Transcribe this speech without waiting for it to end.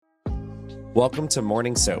Welcome to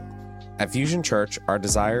Morning Soap. At Fusion Church, our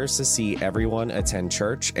desire is to see everyone attend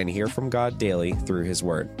church and hear from God daily through His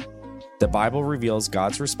Word. The Bible reveals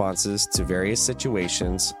God's responses to various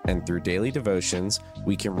situations, and through daily devotions,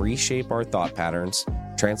 we can reshape our thought patterns,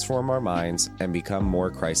 transform our minds, and become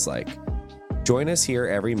more Christ-like. Join us here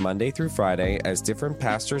every Monday through Friday as different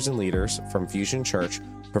pastors and leaders from Fusion Church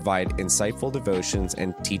provide insightful devotions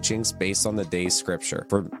and teachings based on the day's scripture.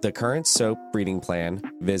 For the current soap reading plan,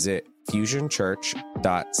 visit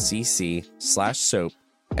fusionchurch.cc/soap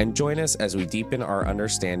and join us as we deepen our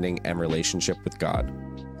understanding and relationship with God.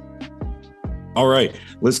 All right,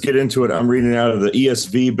 let's get into it. I'm reading out of the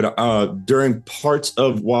ESV, but during parts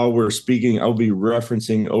of while we're speaking, I'll be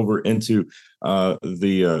referencing over into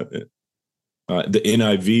the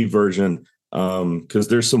NIV version because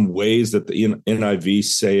there's some ways that the NIV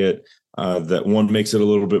say it that one makes it a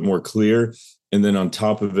little bit more clear. And then on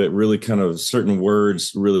top of it, really kind of certain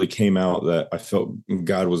words really came out that I felt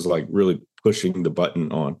God was like really pushing the button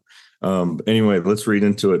on. Anyway, let's read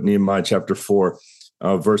into it. Nehemiah chapter 4,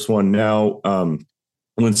 verse 1. Now,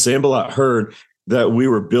 when Sanballat heard that we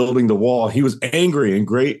were building the wall, he was angry and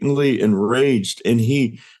greatly enraged, and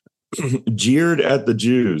he jeered at the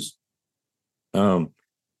Jews. And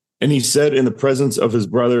he said in the presence of his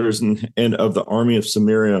brothers and of the army of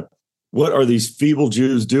Samaria, "What are these feeble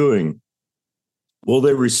Jews doing? Will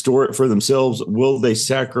they restore it for themselves? Will they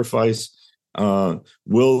sacrifice?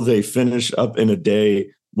 Will they finish up in a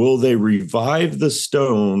day? Will they revive the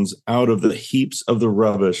stones out of the heaps of the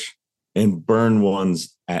rubbish and burn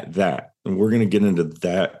ones at that?" And we're going to get into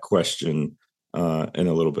that question in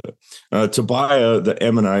a little bit. Tobiah, the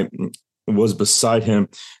Ammonite, was beside him,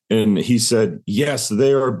 and he said, "Yes,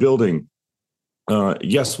 they are building."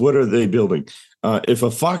 Yes, what are they building? If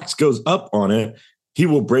a fox goes up on it, he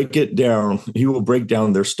will break it down. He will break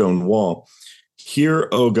down their stone wall. Hear,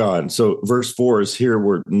 O God. So verse 4 is here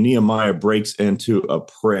where Nehemiah breaks into a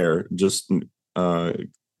prayer. Just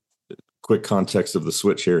quick context of the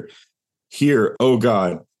switch here. Hear, O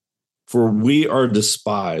God, for we are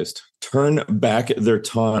despised. Turn back their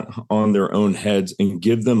taunt on their own heads and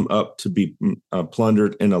give them up to be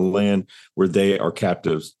plundered in a land where they are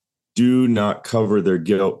captives. Do not cover their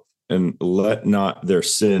guilt, and let not their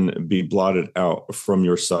sin be blotted out from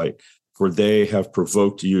your sight, for they have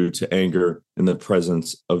provoked you to anger in the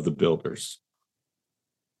presence of the builders.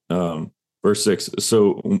 Verse 6,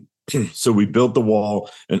 so we built the wall,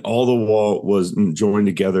 and all the wall was joined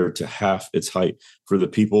together to half its height, for the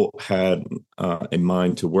people had a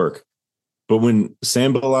mind to work. But when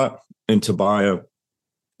Sanballat and Tobiah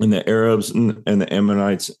and the Arabs and the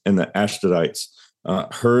Ammonites and the Ashdodites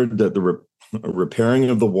heard that the repairing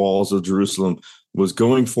of the walls of Jerusalem was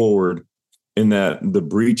going forward and that the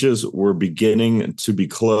breaches were beginning to be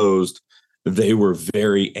closed, they were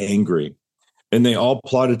very angry. And they all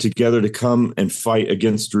plotted together to come and fight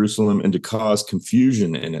against Jerusalem and to cause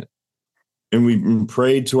confusion in it. And we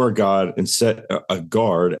prayed to our God and set a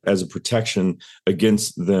guard as a protection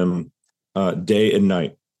against them day and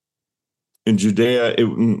night. In Judea, it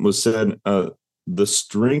was said, the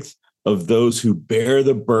strength of those who bear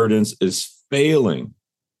the burdens is failing.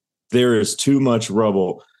 There is too much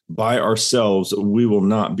rubble. By ourselves, we will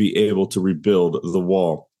not be able to rebuild the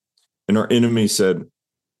wall. And our enemy said,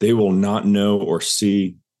 they will not know or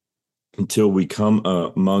see until we come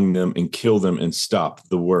among them and kill them and stop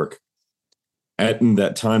the work. At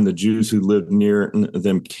that time, the Jews who lived near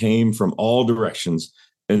them came from all directions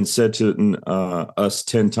and said to us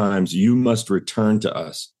 10 times, "You must return to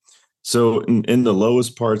us." So in the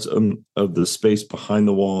lowest parts of the space behind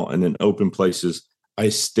the wall and in open places, I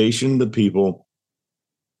stationed the people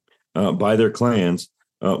by their clans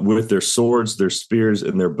with their swords, their spears,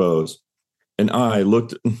 and their bows. And I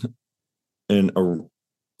looked and arose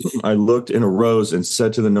and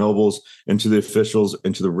said to the nobles and to the officials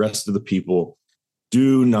and to the rest of the people,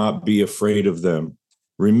 "Do not be afraid of them.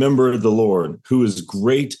 Remember the Lord, who is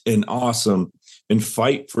great and awesome, and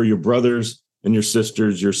fight for your brothers and your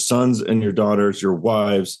sisters, your sons and your daughters, your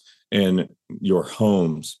wives and your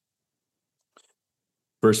homes."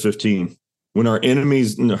 Verse 15, when our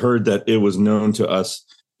enemies heard that it was known to us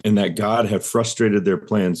and that God had frustrated their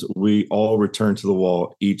plans, we all returned to the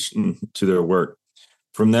wall, each to their work.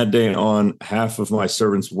 From that day on, half of my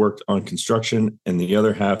servants worked on construction, and the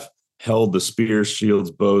other half held the spears,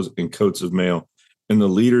 shields, bows, and coats of mail. And the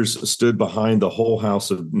leaders stood behind the whole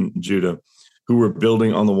house of Judah, who were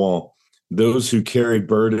building on the wall. Those who carried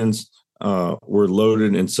burdens were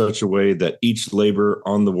loaded in such a way that each labored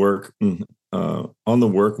on the work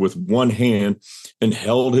with one hand and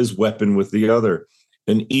held his weapon with the other.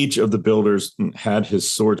 And each of the builders had his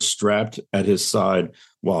sword strapped at his side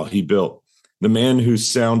while he built. The man who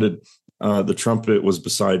sounded the trumpet was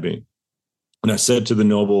beside me. And I said to the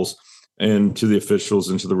nobles and to the officials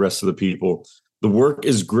and to the rest of the people, the work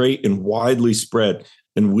is great and widely spread,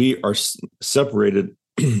 and we are separated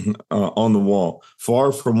on the wall,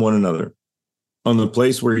 far from one another. On the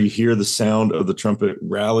place where you hear the sound of the trumpet,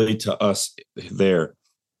 rally to us there.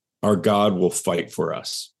 Our God will fight for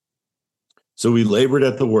us. So we labored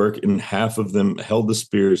at the work, and half of them held the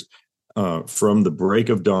spears from the break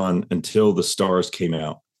of dawn until the stars came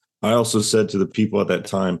out. I also said to the people at that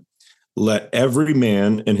time, let every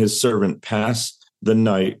man and his servant pass the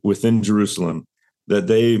night within Jerusalem, that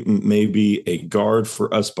they may be a guard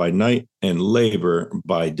for us by night and labor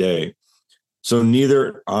by day. So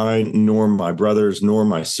neither I nor my brothers, nor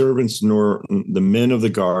my servants, nor the men of the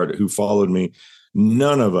guard who followed me,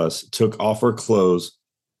 none of us took off our clothes.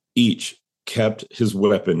 Each kept his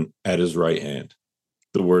weapon at his right hand.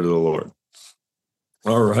 The word of the Lord.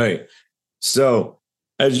 All right. So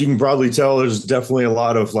as you can probably tell, there's definitely a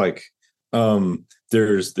lot of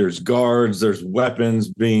there's guards, there's weapons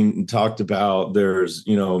being talked about. There's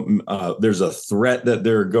there's a threat that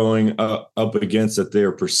they're going up against, that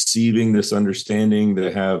they're perceiving this understanding.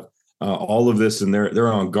 They have all of this, and they're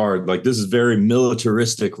on guard. Like, this is very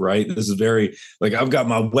militaristic, right? This is very like, I've got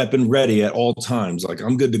my weapon ready at all times. Like,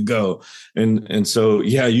 I'm good to go. And so,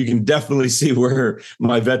 yeah, you can definitely see where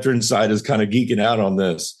my veteran side is kind of geeking out on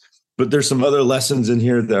this. But there's some other lessons in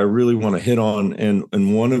here that I really want to hit on.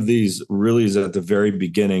 And one of these really is at the very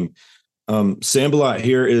beginning. Sanballat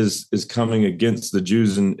here is coming against the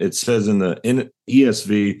Jews. And it says in the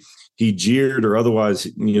ESV, he jeered, or otherwise,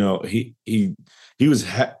 he was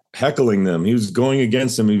heckling them. He was going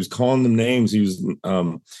against them. He was calling them names. He was,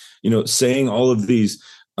 saying all of these,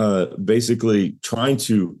 basically trying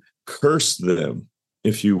to curse them,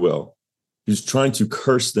 if you will. He's trying to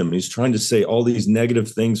curse them. He's trying to say all these negative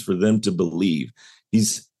things for them to believe.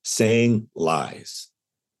 He's saying lies.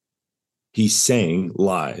 He's saying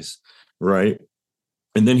lies, right?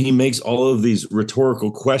 And then he makes all of these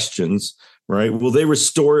rhetorical questions, right? Will they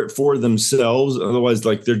restore it for themselves? Otherwise,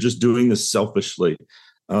 like, they're just doing this selfishly.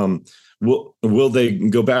 Will they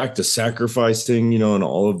go back to sacrificing, and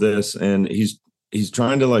all of this? And he's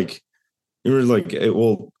trying to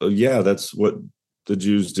yeah, that's what the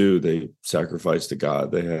Jews do. They sacrifice to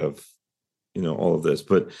God. They have, all of this.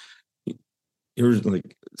 But you're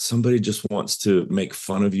like, somebody just wants to make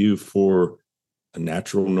fun of you for a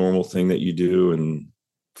natural, normal thing that you do. And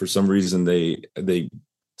for some reason, they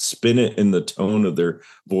spin it in the tone of their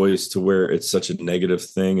voice to where it's such a negative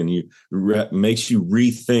thing. And makes you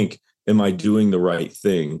rethink, am I doing the right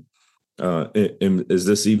thing? Is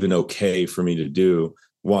this even okay for me to do?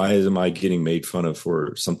 Why am I getting made fun of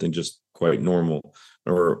for something just quite normal,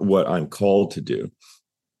 or what I'm called to do?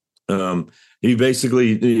 He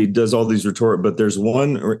does all these retort, but there's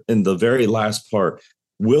one in the very last part.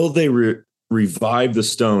 Will they revive the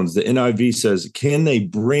stones? The NIV says, can they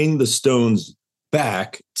bring the stones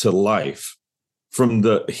back to life from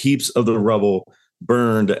the heaps of the rubble,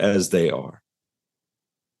 burned as they are?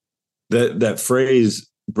 That phrase,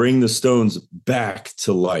 bring the stones back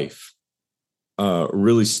to life,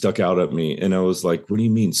 really stuck out at me. And I was like, what do you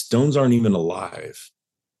mean? Stones aren't even alive.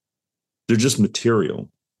 They're just material.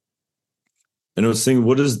 And I was thinking,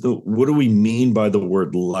 what do we mean by the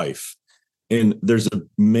word life? And there's a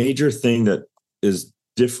major thing that is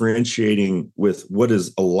differentiating with what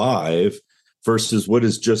is alive versus what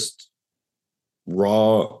is just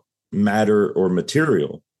raw matter or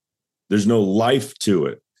material. There's no life to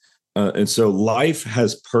it. And so life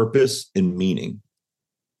has purpose and meaning,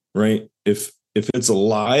 right? If it's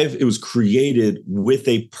alive, it was created with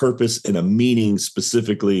a purpose and a meaning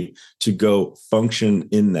specifically to go function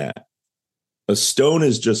in that. A stone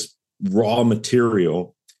is just raw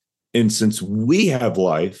material. And since we have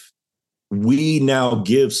life, we now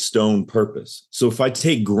give stone purpose. So if I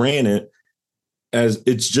take granite as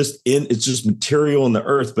it's just material in the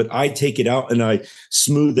earth, but I take it out and I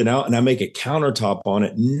smooth it out and I make a countertop on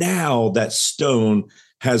it, now that stone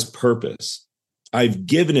has purpose. I've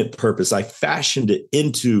given it purpose. I fashioned it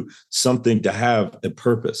into something to have a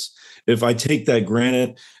purpose. If I take that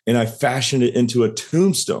granite and I fashioned it into a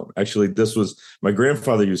tombstone, actually, this was my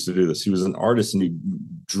grandfather used to do this. He was an artist and he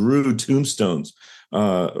drew tombstones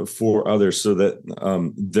for others so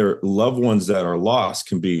that their loved ones that are lost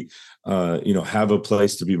can be, have a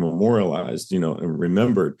place to be memorialized, and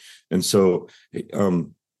remembered. And so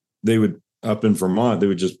they would, up in Vermont, they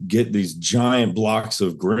would just get these giant blocks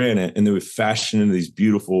of granite and they would fashion into these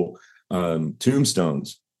beautiful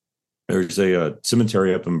tombstones. There's a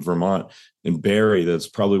cemetery up in Vermont in Barrie that's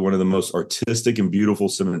probably one of the most artistic and beautiful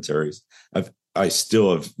cemeteries I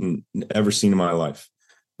still have ever seen in my life.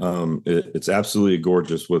 It's absolutely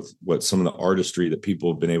gorgeous with what some of the artistry that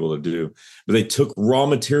people have been able to do. But they took raw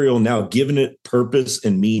material, now given it purpose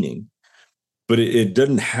and meaning, but it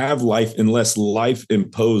doesn't have life unless life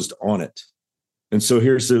imposed on it. And so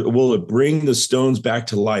will it bring the stones back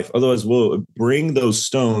to life? Otherwise, will it bring those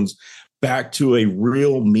stones back to a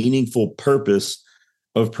real meaningful purpose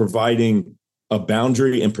of providing a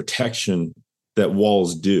boundary and protection that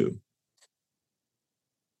walls do?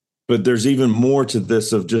 But there's even more to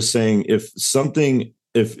this of just saying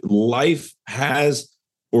if life has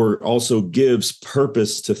or also gives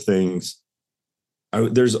purpose to things,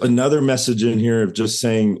 there's another message in here of just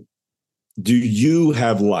saying, do you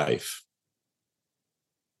have life?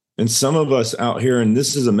 And some of us out here, and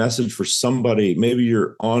this is a message for somebody, maybe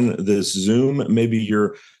you're on this Zoom, maybe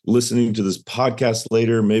you're listening to this podcast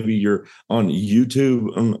later, maybe you're on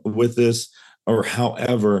YouTube with this, or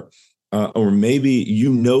however, or maybe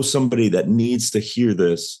you know somebody that needs to hear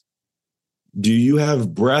this. Do you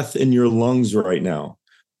have breath in your lungs right now?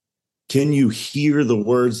 Can you hear the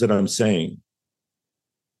words that I'm saying?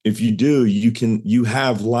 If you do, you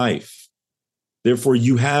have life. Therefore,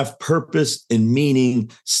 you have purpose and meaning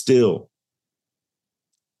still.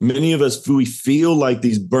 Many of us, we feel like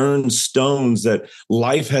these burned stones that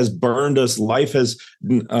life has burned us. Life has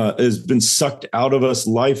been sucked out of us.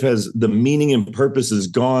 Life has, the meaning and purpose is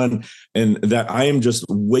gone, and that I am just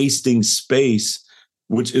wasting space,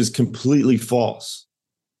 which is completely false.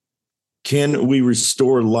 Can we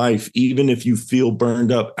restore life even if you feel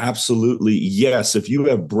burned up? Absolutely. Yes. If you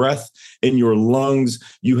have breath in your lungs,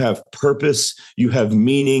 you have purpose, you have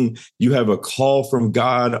meaning, you have a call from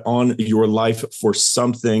God on your life for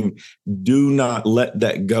something. Do not let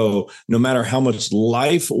that go. No matter how much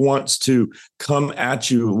life wants to come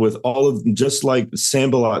at you with all of, just like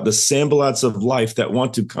Sambalot, the Sambalots of life that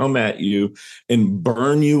want to come at you and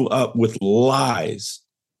burn you up with lies.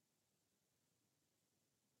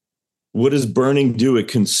 What does burning do? It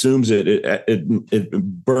consumes it. It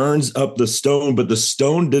burns up the stone, but the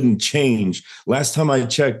stone didn't change. Last time I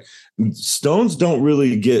checked, stones don't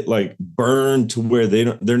really get like burned to where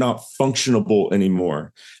they're not functionable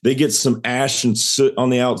anymore. They get some ash and soot on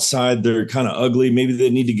the outside. They're kind of ugly. Maybe they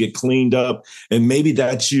need to get cleaned up. And maybe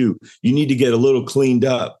that's you. You need to get a little cleaned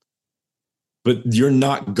up. But you're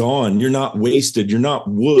not gone. You're not wasted. You're not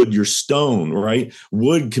wood. You're stone, right?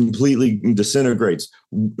 Wood completely disintegrates.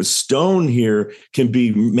 Stone here can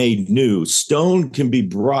be made new. Stone can be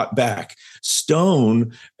brought back.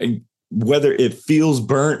 Stone, whether it feels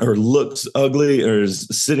burnt or looks ugly or is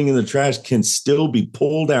sitting in the trash, can still be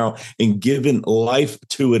pulled out and given life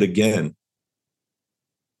to it again.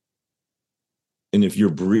 And if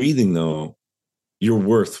you're breathing, though, you're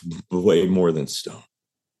worth way more than stone.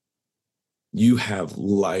 You have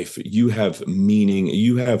life, you have meaning,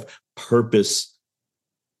 you have purpose.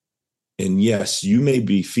 And yes, you may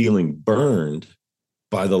be feeling burned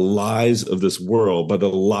by the lies of this world, by the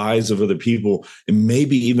lies of other people, and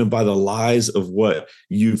maybe even by the lies of what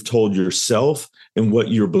you've told yourself and what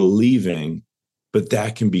you're believing. But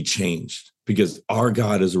that can be changed because our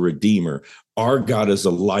God is a redeemer. Our God is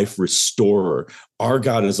a life restorer. Our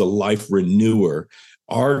God is a life renewer.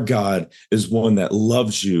 Our God is one that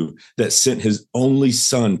loves you, that sent his only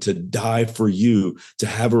son to die for you, to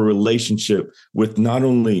have a relationship with, not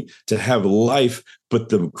only to have life, but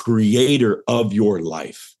the creator of your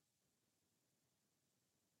life.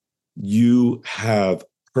 You have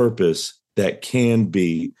purpose that can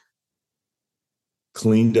be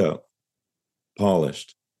cleaned up,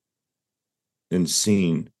 polished, and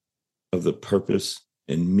seen of the purpose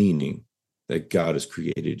and meaning that God has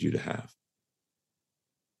created you to have.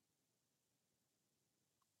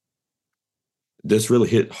 This really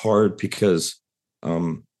hit hard because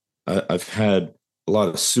I've had a lot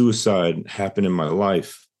of suicide happen in my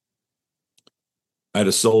life. I had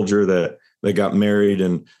a soldier that got married,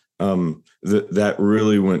 and that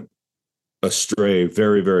really went astray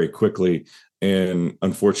very, very quickly, and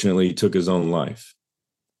unfortunately, he took his own life.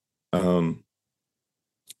 My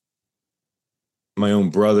own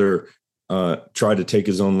brother tried to take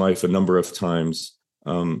his own life a number of times.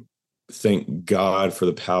 Thank God for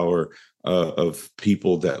the power of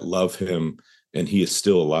people that love him, and he is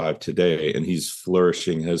still alive today, and he's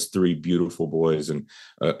flourishing, has 3 beautiful boys, and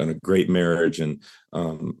a great marriage, and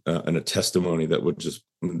a testimony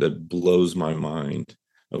that blows my mind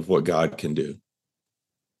of what God can do.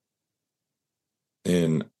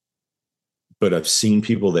 But I've seen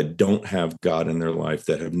people that don't have God in their life,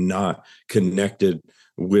 that have not connected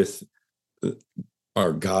with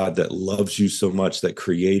our God that loves you so much, that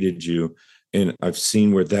created you. And I've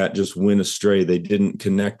seen where that just went astray. They didn't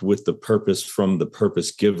connect with the purpose from the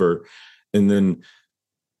purpose giver. And then,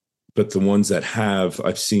 but the ones that have,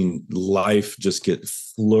 I've seen life just get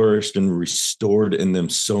flourished and restored in them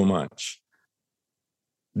so much.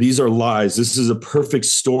 These are lies. This is a perfect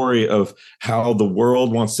story of how the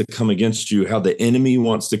world wants to come against you, how the enemy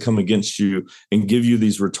wants to come against you and give you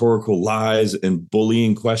these rhetorical lies and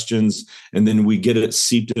bullying questions. And then we get it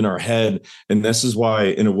seeped in our head. And this is why,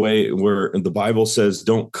 in a way, where the Bible says,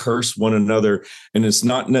 don't curse one another. And it's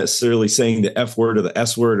not necessarily saying the F word or the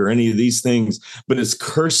S word or any of these things, but it's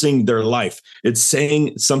cursing their life. It's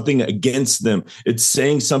saying something against them. It's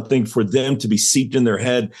saying something for them to be seeped in their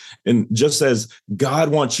head. And just as God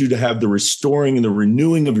wants you to have the restoring and the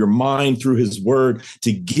renewing of your mind through his word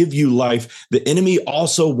to give you life, the enemy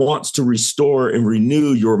also wants to restore and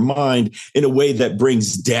renew your mind in a way that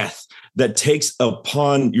brings death, that takes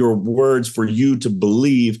upon your words for you to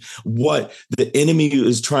believe what the enemy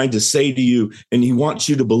is trying to say to you. And he wants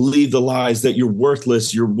you to believe the lies that you're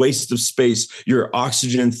worthless, you're waste of space, you're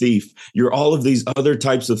oxygen thief, you're all of these other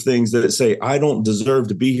types of things that say, I don't deserve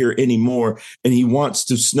to be here anymore. And he wants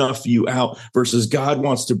to snuff you out versus God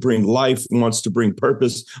wants to bring life, wants to bring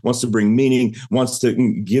purpose, wants to bring meaning, wants to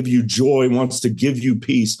give you joy, wants to give you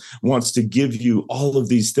peace, wants to give you all of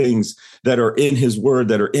these things that are in his word,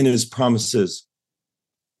 that are in his promises.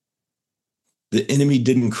 The enemy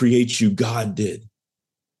didn't create you, God did.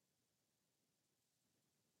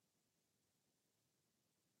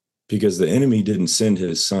 Because the enemy didn't send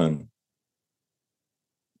his son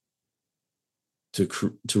to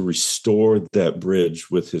restore that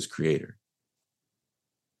bridge with his creator.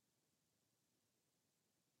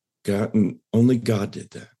 God, only God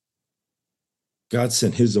did that. God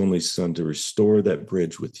sent his only son to restore that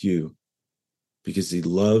bridge with you because he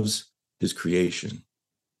loves his creation.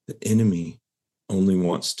 The enemy only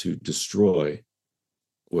wants to destroy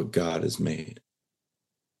what God has made.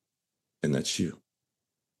 And that's you.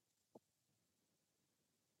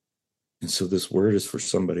 And so this word is for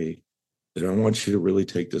somebody that I want you to really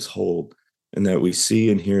take this hold, and that we see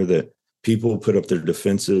and hear that people put up their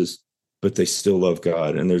defenses, but they still love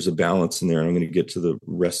God. And there's a balance in there. And I'm going to get to the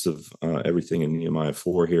rest of everything in Nehemiah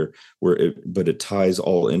 4 here, but it ties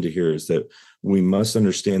all into here is that we must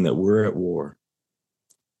understand that we're at war.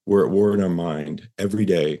 We're at war in our mind every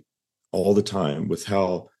day, all the time, with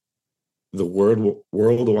how the world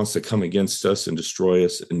wants to come against us and destroy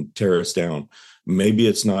us and tear us down. Maybe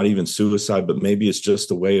it's not even suicide, but maybe it's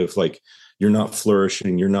just a way of like, you're not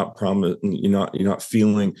flourishing. You're not you're not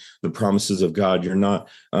feeling the promises of God. You're not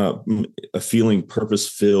feeling purpose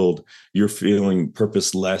filled. You're feeling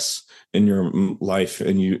purposeless in your life,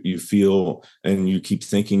 and you feel and you keep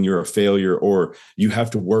thinking you're a failure, or you have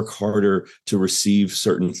to work harder to receive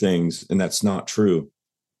certain things, and that's not true.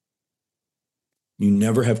 You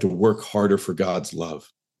never have to work harder for God's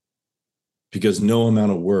love, because no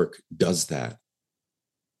amount of work does that.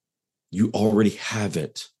 You already have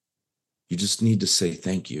it. You just need to say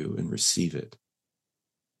thank you and receive it.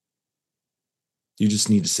 You just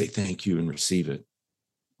need to say thank you and receive it.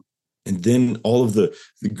 And then all of the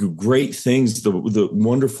great things, the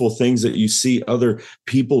wonderful things that you see other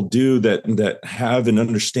people do that have and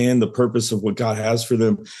understand the purpose of what God has for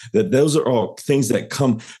them, that those are all things that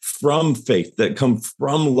come from faith, that come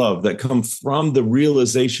from love, that come from the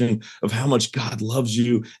realization of how much God loves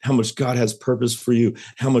you, how much God has purpose for you,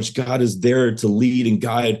 how much God is there to lead and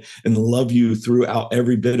guide and love you throughout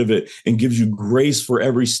every bit of it, and gives you grace for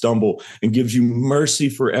every stumble, and gives you mercy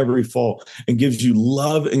for every fall, and gives you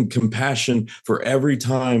love and compassion for every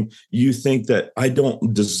time you think that I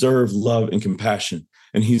don't deserve love and compassion.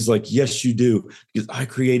 And he's like, yes, you do, because I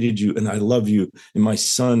created you and I love you. And my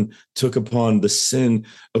son took upon the sin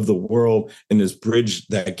of the world and has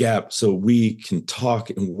bridged that gap so we can talk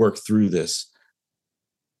and work through this.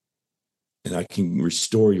 And I can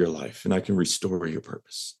restore your life and I can restore your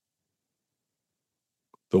purpose.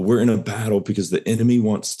 But we're in a battle because the enemy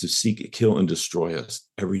wants to seek, kill, and destroy us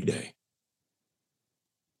every day.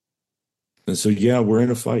 And so, yeah, we're in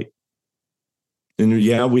a fight. And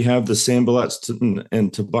yeah, we have the Sanballats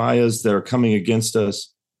and Tobiahs that are coming against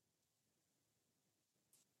us.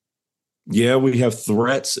 Yeah, we have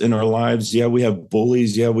threats in our lives. Yeah, we have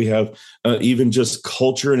bullies. Yeah, we have even just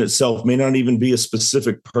culture in itself. May not even be a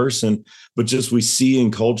specific person, but just we see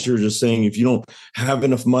in culture just saying, if you don't have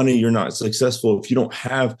enough money, you're not successful. If you don't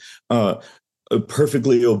have a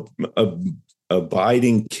perfectly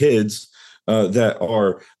abiding kids that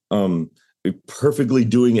are perfectly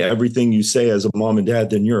doing everything you say as a mom and dad,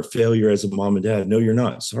 then you're a failure as a mom and dad. No, you're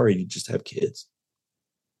not. Sorry, you just have kids.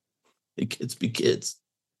 Hey, kids be kids.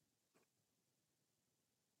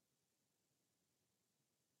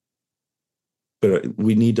 But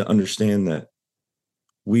we need to understand that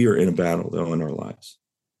we are in a battle, though, in our lives.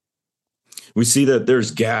 We see that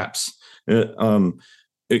there's gaps.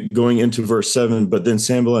 Going into verse 7, but then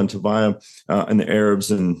Sanballat and Tobiah and the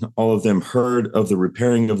Arabs and all of them heard of the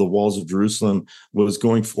repairing of the walls of Jerusalem was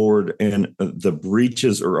going forward, and the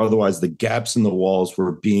breaches, or otherwise the gaps in the walls,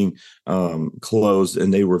 were being closed,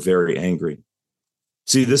 and they were very angry.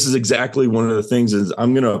 See, this is exactly one of the things, is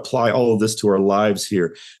I'm going to apply all of this to our lives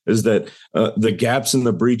here, is that the gaps and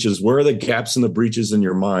the breaches, where are the gaps and the breaches in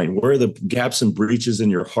your mind? Where are the gaps and breaches in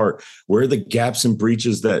your heart? Where are the gaps and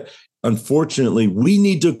breaches that, unfortunately, we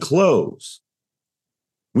need to close?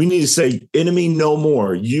 We need to say, enemy, no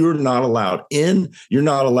more. You're not allowed in. You're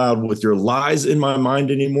not allowed with your lies in my mind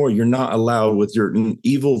anymore. You're not allowed with your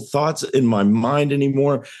evil thoughts in my mind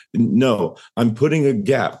anymore. No, I'm putting a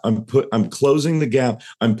gap. I'm closing the gap.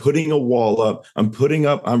 I'm putting a wall up. I'm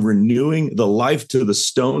renewing the life to the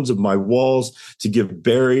stones of my walls to give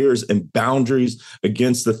barriers and boundaries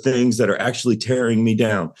against the things that are actually tearing me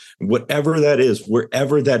down. Whatever that is,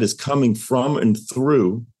 wherever that is coming from and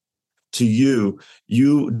through, to you,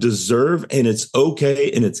 you deserve, and it's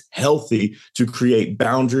okay and it's healthy to create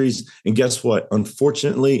boundaries. And guess what?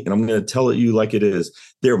 Unfortunately, and I'm going to tell it you like it is,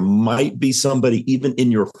 there might be somebody even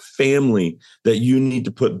in your family that you need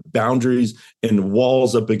to put boundaries and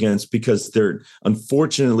walls up against, because they're,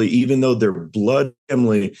 unfortunately, even though they're blood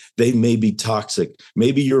family, they may be toxic.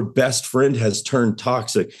 Maybe your best friend has turned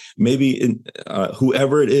toxic. Maybe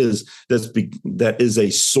whoever it is that is a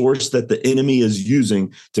source that the enemy is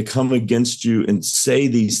using to come against you and say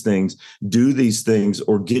these things, do these things,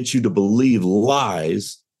 or get you to believe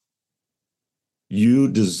lies. You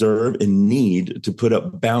deserve and need to put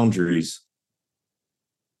up boundaries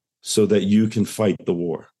so that you can fight the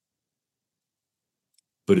war.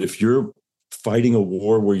 But if you're fighting a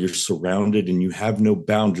war where you're surrounded and you have no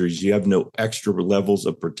boundaries, you have no extra levels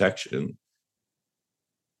of protection.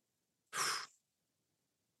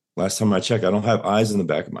 Last time I checked, I don't have eyes in the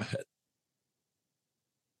back of my head.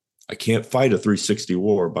 I can't fight a 360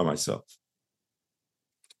 war by myself.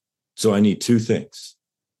 So I need two things.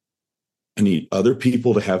 I need other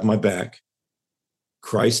people to have my back,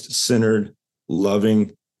 Christ-centered,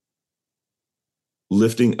 loving,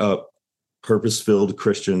 lifting up, purpose-filled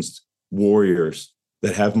Christians, warriors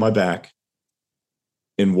that have my back,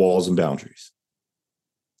 in walls and boundaries.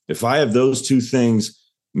 If I have those two things,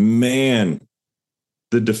 man,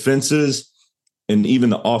 the defenses and even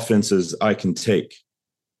the offenses I can take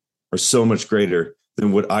are so much greater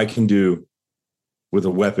than what I can do with a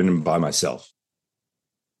weapon by myself.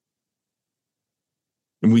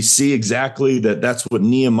 And we see exactly that's what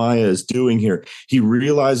Nehemiah is doing here. He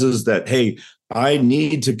realizes that, hey, I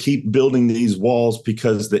need to keep building these walls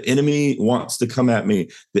because the enemy wants to come at me.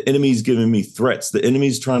 The enemy's giving me threats. The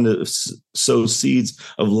enemy's trying to sow seeds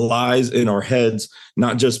of lies in our heads,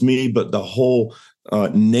 not just me, but the whole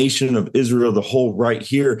nation of Israel, the whole right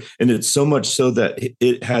here. And it's so much so that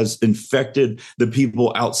it has infected the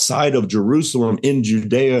people outside of Jerusalem in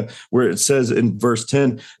Judea, where it says in verse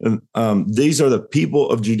 10, these are the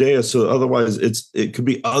people of Judea. So otherwise it could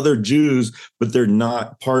be other Jews, but they're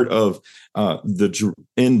not part of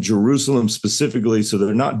in Jerusalem specifically. So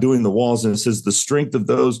they're not doing the walls. And it says the strength of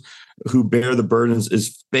those who bear the burdens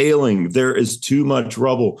is failing. There is too much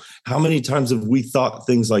rubble. How many times have we thought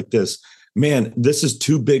things like this? Man, this is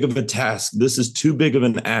too big of a task. This is too big of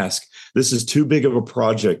an ask. This is too big of a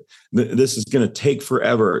project. This is going to take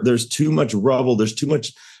forever. There's too much rubble.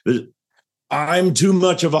 I'm too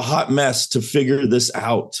much of a hot mess to figure this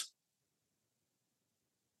out.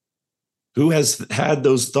 Who has had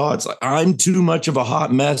those thoughts? I'm too much of a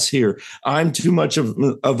hot mess here. I'm too much of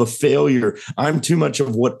a failure. I'm too much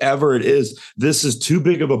of whatever it is. This is too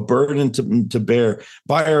big of a burden to bear.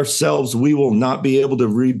 By ourselves, we will not be able to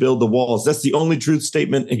rebuild the walls. That's the only truth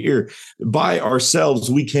statement here. By ourselves,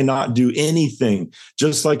 we cannot do anything.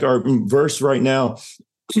 Just like our verse right now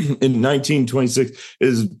in 19:26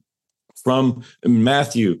 is from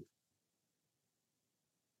Matthew.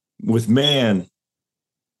 With man,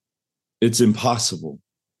 it's impossible.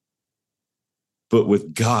 But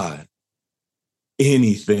with God,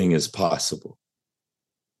 anything is possible.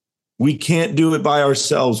 We can't do it by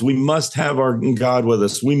ourselves. We must have our God with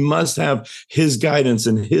us. We must have his guidance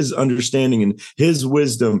and his understanding and his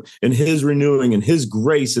wisdom and his renewing and his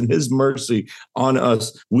grace and his mercy on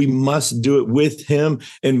us. We must do it with him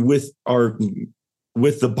and with our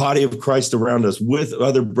with the body of Christ around us, with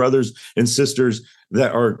other brothers and sisters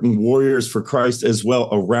that are warriors for Christ as well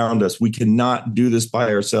around us. We cannot do this by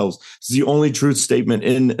ourselves. It's the only truth statement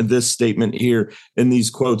in this statement here in these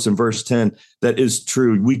quotes in verse 10 that is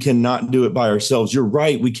true. We cannot do it by ourselves. You're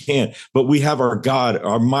right, we can't, but we have our God,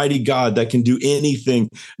 our mighty God that can do anything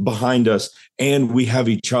behind us, and we have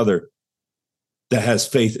each other that has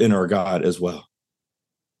faith in our God as well.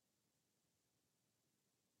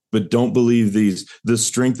 But don't believe the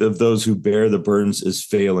strength of those who bear the burdens is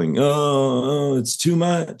failing. Oh, it's too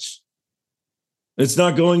much. It's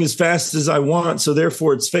not going as fast as I want, so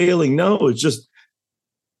therefore it's failing. No, it's just,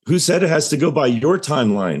 who said it has to go by your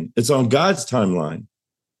timeline? It's on God's timeline.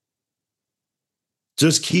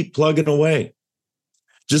 Just keep plugging away.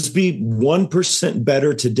 Just be 1%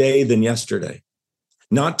 better today than yesterday.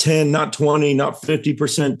 Not 10, not 20, not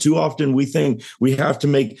 50%. Too often we think we have to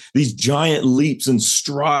make these giant leaps and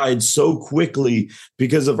strides so quickly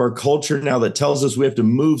because of our culture now that tells us we have to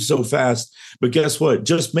move so fast. But guess what?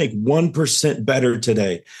 Just make 1% better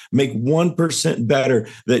today. Make 1% better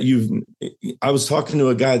I was talking to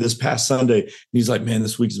a guy this past Sunday. He's like, man,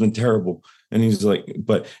 this week's been terrible. And he's like,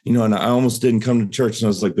 but, and I almost didn't come to church. And I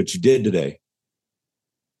was like, but you did today.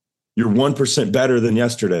 You're 1% better than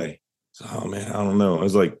yesterday. Oh man, I don't know. I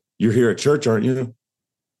was like, you're here at church, aren't you?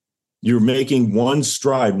 You're making one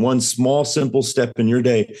stride, one small, simple step in your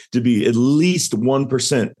day to be at least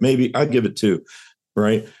 1%. Maybe I'd give it 2,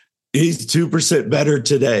 right? He's 2% better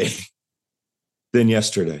today than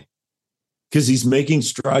yesterday because he's making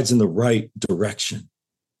strides in the right direction.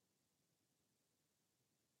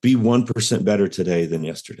 Be 1% better today than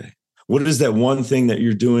yesterday. What is that one thing that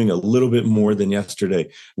you're doing a little bit more than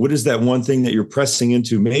yesterday? What is that one thing that you're pressing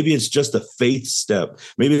into? Maybe it's just a faith step.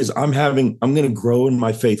 Maybe it's I'm going to grow in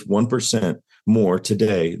my faith 1% more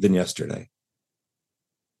today than yesterday.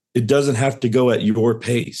 It doesn't have to go at your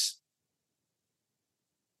pace.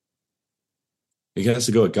 It has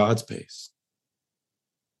to go at God's pace.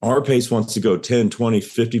 Our pace wants to go 10, 20,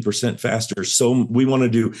 50% faster. So we want to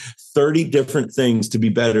do 30 different things to be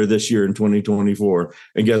better this year in 2024.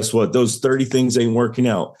 And guess what? Those 30 things ain't working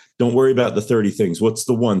out. Don't worry about the 30 things. What's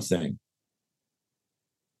the one thing?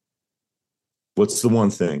 What's the one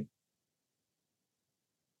thing?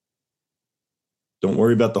 Don't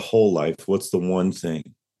worry about the whole life. What's the one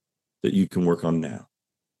thing that you can work on now?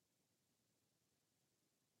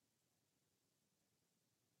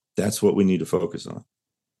 That's what we need to focus on.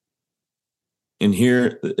 And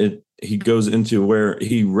here he goes into where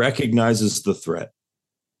he recognizes the threat.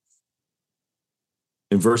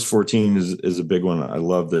 In verse 14 is a big one. I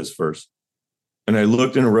love this verse. And I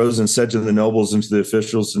looked and arose and said to the nobles and to the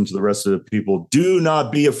officials and to the rest of the people, do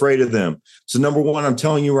not be afraid of them. So number one, I'm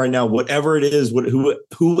telling you right now, whatever it is,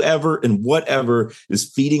 whoever and whatever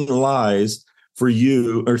is feeding lies for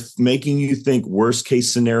you or making you think worst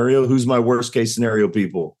case scenario, who's my worst case scenario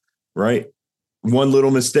people, right? One little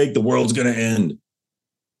mistake, the world's going to end.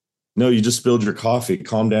 No, you just spilled your coffee.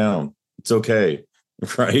 Calm down. It's okay,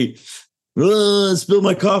 right? I spilled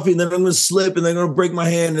my coffee and then I'm going to slip and then I'm going to break my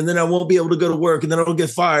hand and then I won't be able to go to work and then I'll get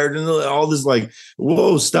fired and all this like,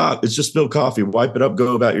 whoa, stop. It's just spilled coffee. Wipe it up.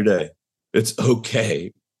 Go about your day. It's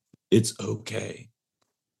okay. It's okay.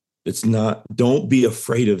 It's not. Don't be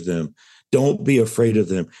afraid of them. Don't be afraid of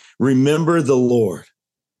them. Remember the Lord.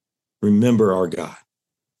 Remember our God,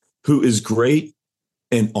 who is great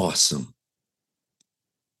and awesome.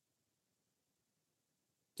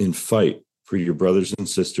 And fight for your brothers and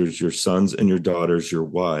sisters, your sons and your daughters, your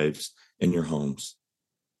wives and your homes.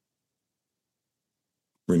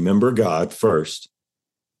 Remember God first,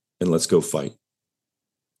 and let's go fight.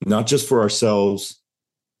 Not just for ourselves,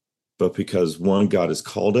 but because one, God has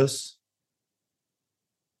called us.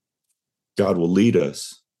 God will lead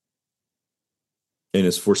us. And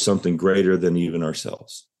it's for something greater than even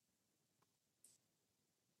ourselves.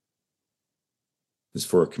 It's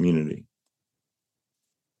for our community.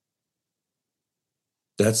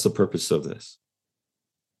 That's the purpose of this,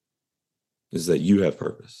 is that you have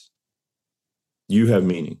purpose. You have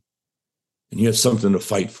meaning. And you have something to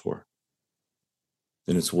fight for.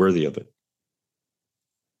 And it's worthy of it.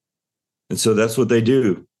 And so that's what they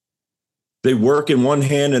do. They work in one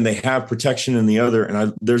hand and they have protection in the other.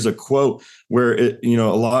 And there's a quote where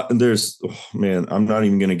I'm not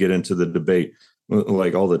even going to get into the debate,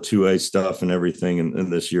 like all the 2A stuff and everything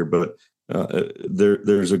in this year, but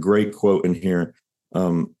there's a great quote in here.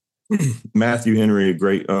 Matthew Henry, a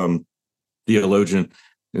great theologian,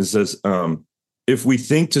 it says, if we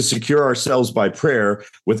think to secure ourselves by prayer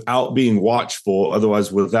without being watchful,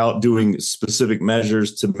 otherwise without doing specific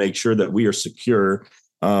measures to make sure that we are secure,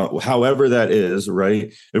 however that is,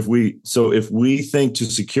 right? If we think to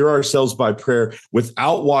secure ourselves by prayer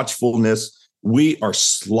without watchfulness, we are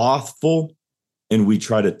slothful and we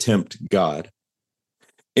try to tempt God.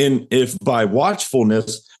 And if by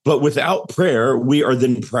watchfulness, but without prayer, we are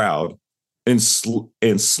then proud and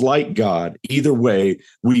slight God, either way,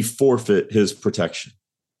 we forfeit his protection.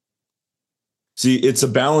 See, it's a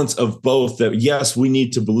balance of both that, yes, we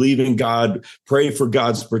need to believe in God, pray for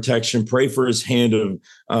God's protection, pray for his hand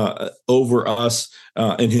over us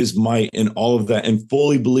and his might and all of that, and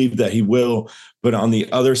fully believe that he will. But on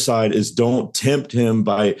the other side is don't tempt him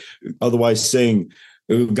by otherwise saying,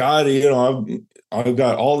 God, I've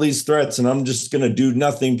got all these threats and I'm just going to do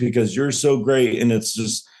nothing because you're so great. And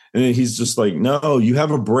he's just like, no, you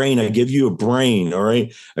have a brain. I give you a brain. All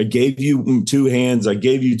right. I gave you 2 hands. I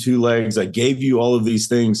gave you 2 legs. I gave you all of these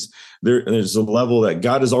things. There's a level that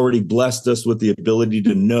God has already blessed us with the ability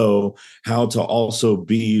to know how to also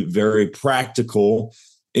be very practical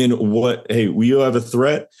in you have a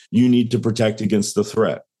threat. You need to protect against the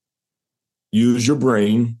threat. Use your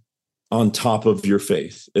brain on top of your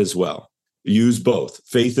faith as well. Use both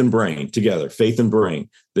faith and brain together. Faith and brain,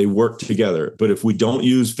 they work together. But if we don't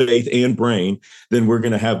use faith and brain, then we're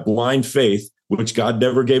going to have blind faith, which God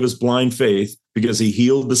never gave us blind faith because he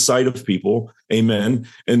healed the sight of people. Amen.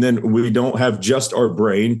 And then we don't have just our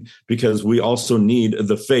brain because we also need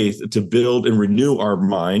the faith to build and renew our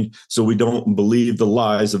mind so we don't believe the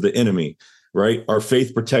lies of the enemy, right? Our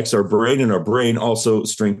faith protects our brain and our brain also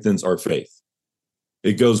strengthens our faith.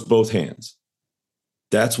 It goes both hands.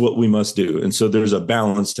 That's what we must do. And so there's a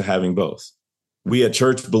balance to having both. We at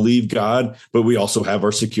church believe God, but we also have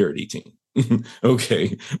our security team.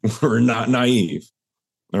 Okay, we're not naive.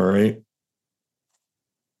 All right.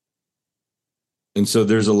 And so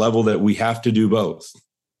there's a level that we have to do both.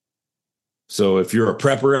 So if you're a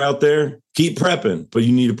prepper out there, keep prepping, but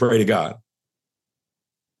you need to pray to God.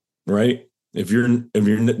 Right? If you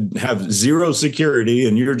have zero security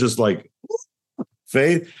and you're just like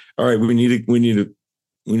faith, all right, we need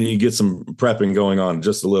to get some prepping going on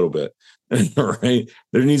just a little bit. Right?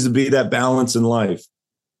 There needs to be that balance in life.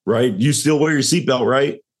 Right? You still wear your seatbelt,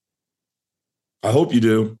 right? I hope you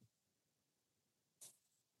do.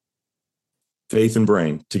 Faith and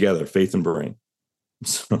brain together, faith and brain.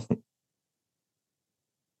 So,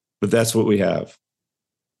 but that's what we have.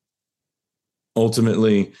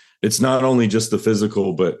 Ultimately, it's not only just the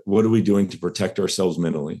physical, but what are we doing to protect ourselves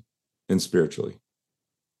mentally and spiritually?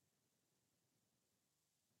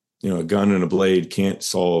 A gun and a blade can't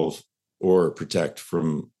solve or protect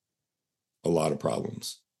from a lot of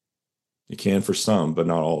problems. It can for some, but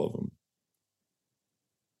not all of them.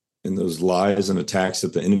 And those lies and attacks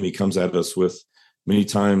that the enemy comes at us with, many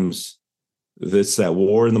times, it's that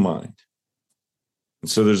war in the mind.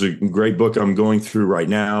 And so there's a great book I'm going through right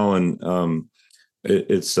now, and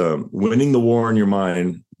it's Winning the War in Your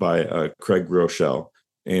Mind by Craig Groeschel.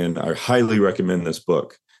 And I highly recommend this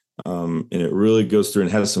book. And it really goes through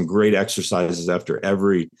and has some great exercises after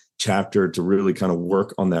every chapter to really kind of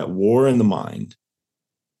work on that war in the mind,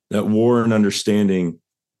 that war in understanding,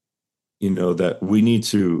 that we need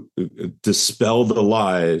to dispel the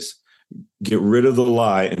lies, get rid of the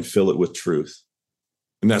lie and fill it with truth.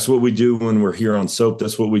 And that's what we do when we're here on SOAP.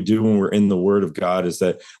 That's what we do when we're in the Word of God, is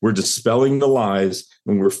that we're dispelling the lies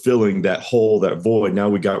and we're filling that hole, that void. Now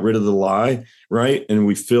we got rid of the lie, right? And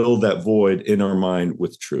we fill that void in our mind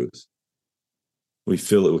with truth. We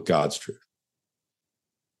fill it with God's truth.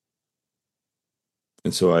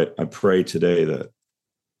 And so I pray today that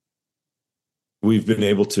we've been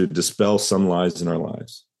able to dispel some lies in our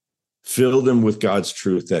lives, fill them with God's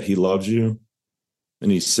truth, that he loves you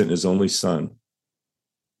and he sent his only son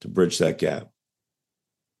to bridge that gap.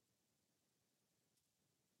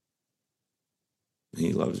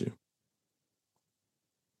 He loves you.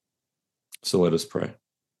 So let us pray.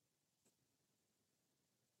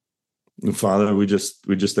 And Father, we just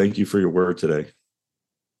thank you for your word today.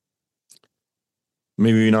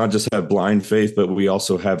 Maybe we not just have blind faith, but we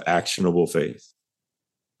also have actionable faith.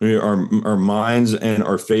 Maybe our minds and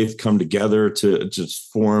our faith come together to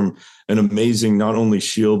just form an amazing, not only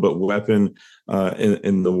shield, but weapon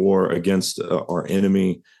in the war against our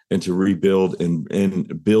enemy, and to rebuild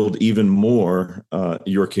and build even more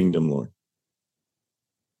your kingdom, Lord.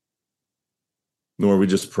 Lord, we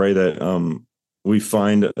just pray that we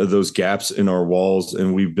find those gaps in our walls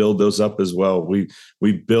and we build those up as well.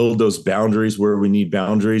 We build those boundaries where we need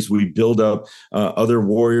boundaries. We build up other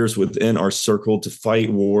warriors within our circle to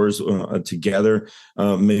fight wars together.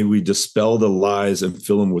 May we dispel the lies and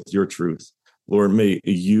fill them with your truth. Lord, may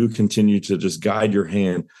you continue to just guide your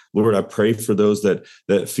hand. Lord, I pray for those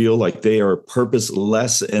that feel like they are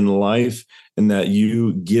purposeless in life, and that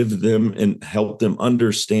you give them and help them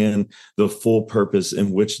understand the full purpose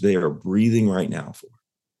in which they are breathing right now for.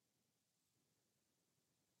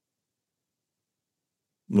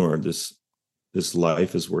 Lord, this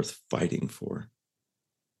life is worth fighting for,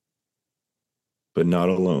 but not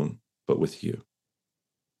alone, but with you.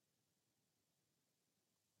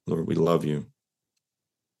 Lord, we love you.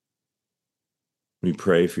 We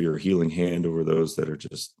pray for your healing hand over those that are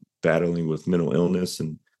just battling with mental illness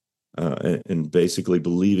and basically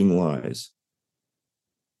believing lies.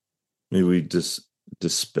 May we just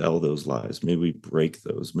dispel those lies. May we break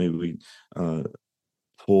those. May we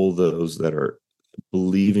pull those that are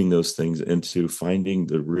believing those things into finding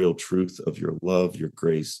the real truth of your love, your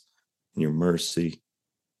grace, and your mercy,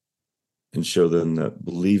 and show them that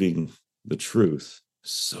believing the truth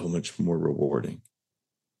is so much more rewarding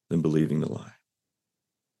than believing the lie.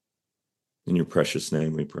 In your precious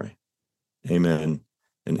name we pray. Amen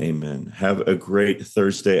and amen. Have a great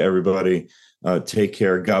Thursday, everybody. Take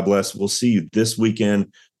care. God bless. We'll see you this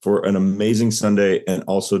weekend for an amazing Sunday. And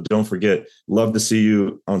also, don't forget, love to see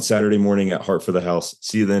you on Saturday morning at Heart for the House.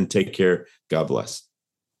 See you then. Take care. God bless.